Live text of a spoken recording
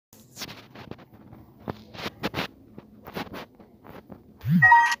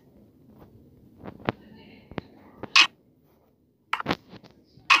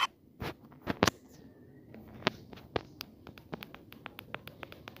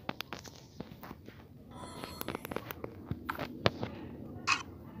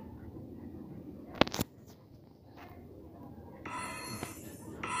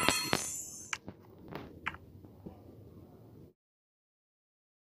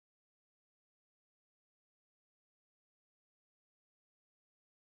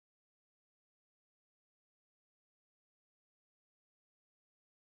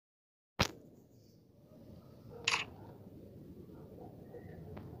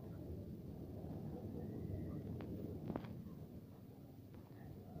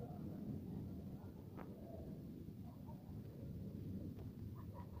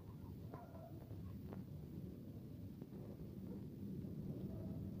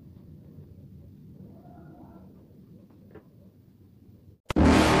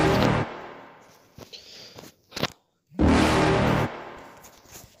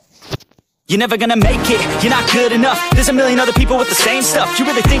You're never gonna make it, you're not good enough. There's a million other people with the same stuff. You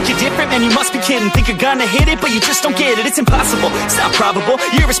really think you're different? Man, you must be kidding. Think you're gonna hit it, but you just don't get it. It's impossible, it's not probable,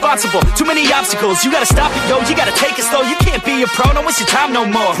 you're irresponsible. Too many obstacles, you gotta stop it, yo. You gotta take it slow, you can't be a pro. Don't waste your time no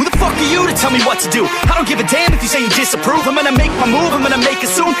more. Who the fuck are you to tell me what to do? I don't give a damn if you say you disapprove. I'm gonna make my move, I'm gonna make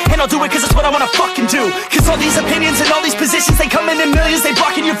it soon. And I'll do it cause it's what I wanna fucking do. Cause all these opinions and all these positions, they come in millions, they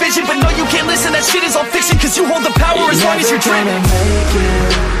blocking your vision. But no, you can't listen, that shit is all fiction. Cause you hold the power as long as you're dreaming.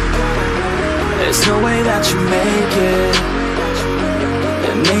 There's no way that you make it.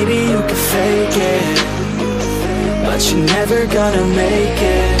 And maybe you can fake it, but you're never gonna make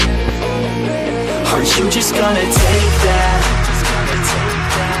it. Aren't you just gonna take that?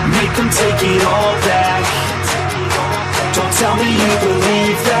 Make them take it all back. Don't tell me you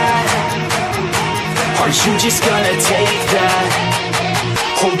believe that. Aren't you just gonna take that?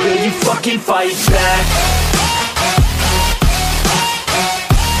 Or will you fucking fight back?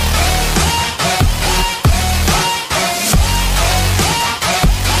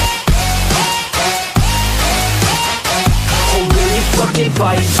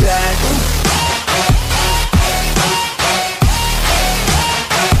 Fight back.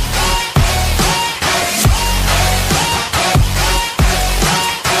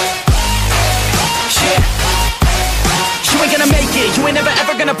 You ain't never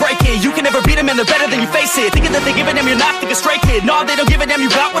ever gonna break it. You can never beat them and they're better than you face it. Thinking that they give a damn, you're not thinking straight, kid. No, they don't give a damn, you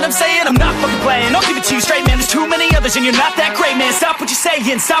got what I'm saying? I'm not fucking playing, I'll give it to you straight, man. There's too many others and you're not that great, man. Stop what you're saying,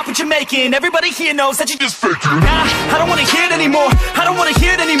 stop what you're making. Everybody here knows that you just faking. Nah, I don't wanna hear it anymore, I don't wanna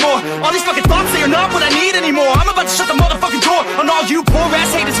hear it anymore. All these fucking thoughts, they are not what I need anymore. I'm about to shut the motherfucking door on all you poor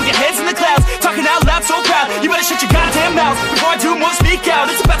ass haters with your heads in the clouds, talking out loud so proud. You better shut your goddamn mouth before I do more speak out.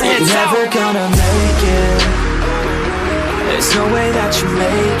 It's about to head south. You're never gonna make it. There's no way that you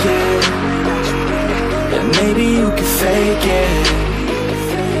make it. And maybe you can fake it,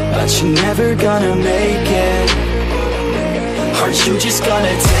 but you're never gonna make it. Aren't you just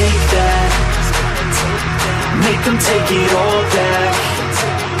gonna take that? Make them take it all back.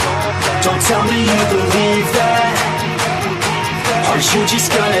 Don't tell me you believe that. Aren't you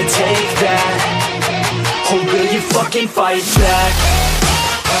just gonna take that? Or will you fucking fight back?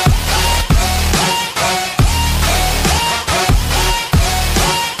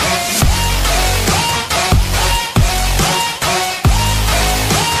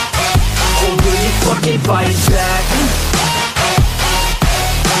 Fight back.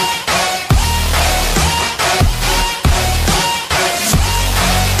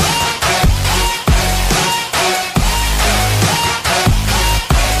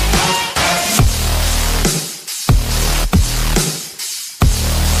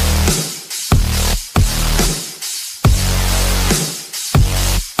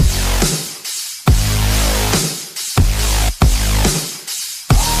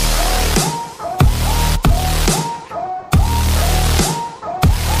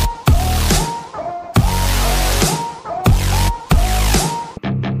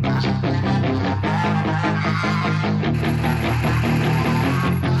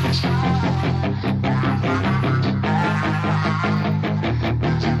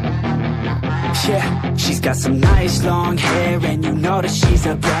 Yeah, she's got some nice long hair, and you know that she's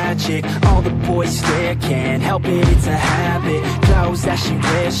a bad chick. All the boys stare, can't help it, it's a habit. Clothes that she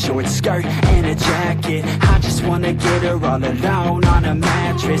wears, short skirt and a jacket. I just wanna get her all alone on a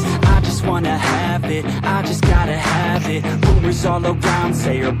mattress. I just wanna have it, I just gotta have it. Rumors all around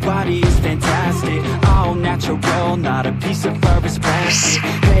say her body is fantastic. All natural, not a piece of fur is plastic.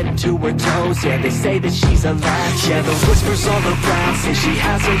 Head to her toes, yeah, they say that she's a latch. Yeah, the whispers all around say she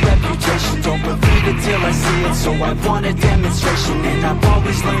has a reputation. Don't believe it till I see it, so I want a demonstration. And I've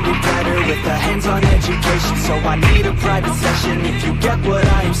always learned it better with a hands-on education. So I need a private session if you get what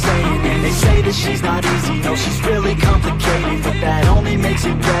I am saying. And they say that she's not easy, no, she's really complicated. But that only makes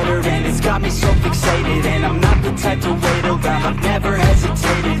it better, and it's got me so fixated. And I'm not the type to wait around, I've never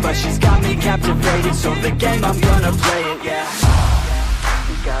hesitated. But she's got me captivated, so the game, I'm gonna play it, yeah.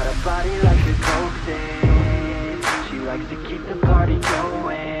 She got a body like a coke thing. She likes to keep the party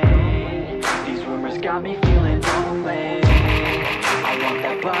going. These rumors got me feeling lonely. I want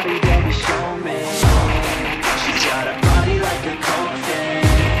that body, baby, show me. She's got a body like a coke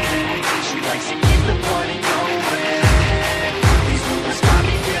thing. She likes to keep the party going. These rumors got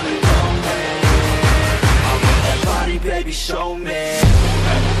me feeling lonely. I want that body, baby, show me.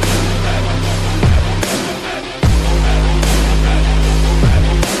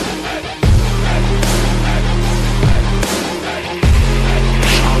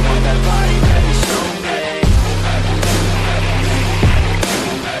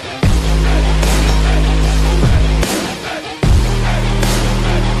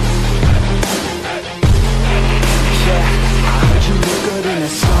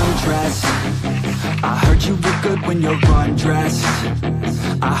 undress. I heard you look good when you're undressed.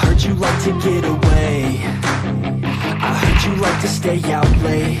 I heard you like to get away. I heard you like to stay out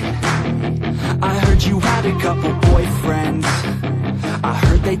late. I heard you had a couple boyfriends. I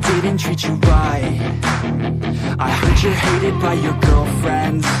heard they didn't treat you right. I heard you're hated by your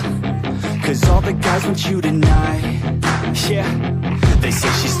girlfriends, 'cause all the guys want you tonight. Yeah. They say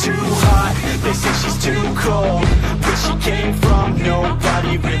she's too hot, they say she's too cold. Where she came from,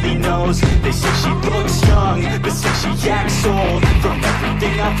 nobody really knows. They say she looks young, but say she acts old. From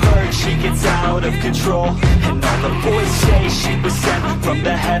everything I've heard, she gets out of control. And all the boys say she was sent from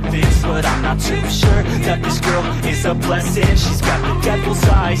the heavens, but I'm not too sure that this girl is a blessing. She's got the devil's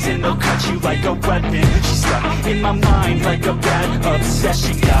eyes and they'll cut you like a weapon. She's stuck in my mind like a bad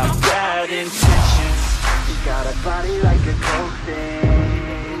obsession. Got bad intentions. She got a body like a coffin.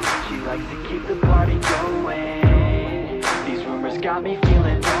 She likes to keep the party going. These rumors got me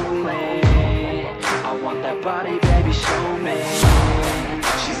feeling lonely. I want that body, baby, show me.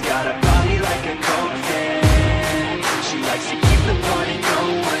 She's got a body like a coffin. She likes to keep the party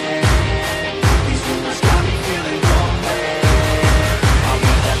going. These rumors got me feeling lonely. I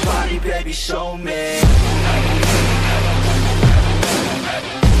want that body, baby, show me.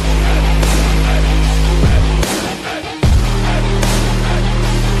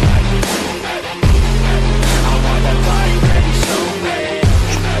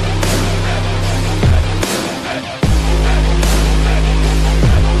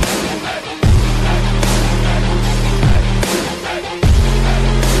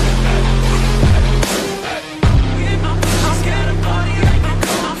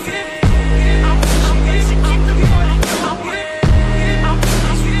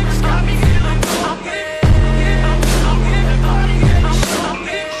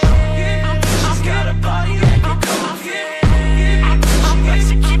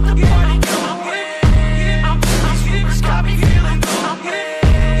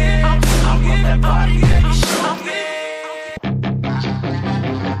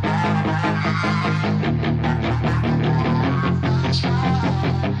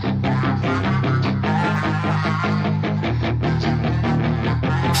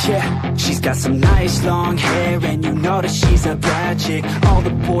 Yeah, she's got some nice long hair, and you know that she's a bad chick. All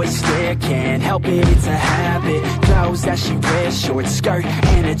the boys stare, can't help it, it's a habit. Clothes that she wears, short skirt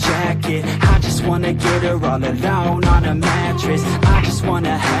and a jacket. I just wanna get her all alone on a mattress. I just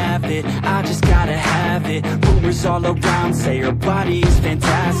wanna have it, I just gotta have it. Rumors all around say her body is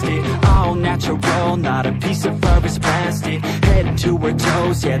fantastic. All natural, not a piece of fur is plastic. Head to her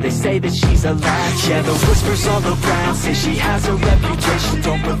toes, yeah, they say that she's a latch. Yeah, the whispers all around say she has a reputation.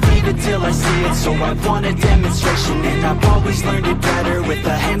 Don't believe it till I see it, so I want a demonstration. And I've always learned it better with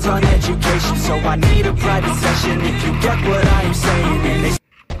a hands-on education. So I need a private session if you get what I am saying.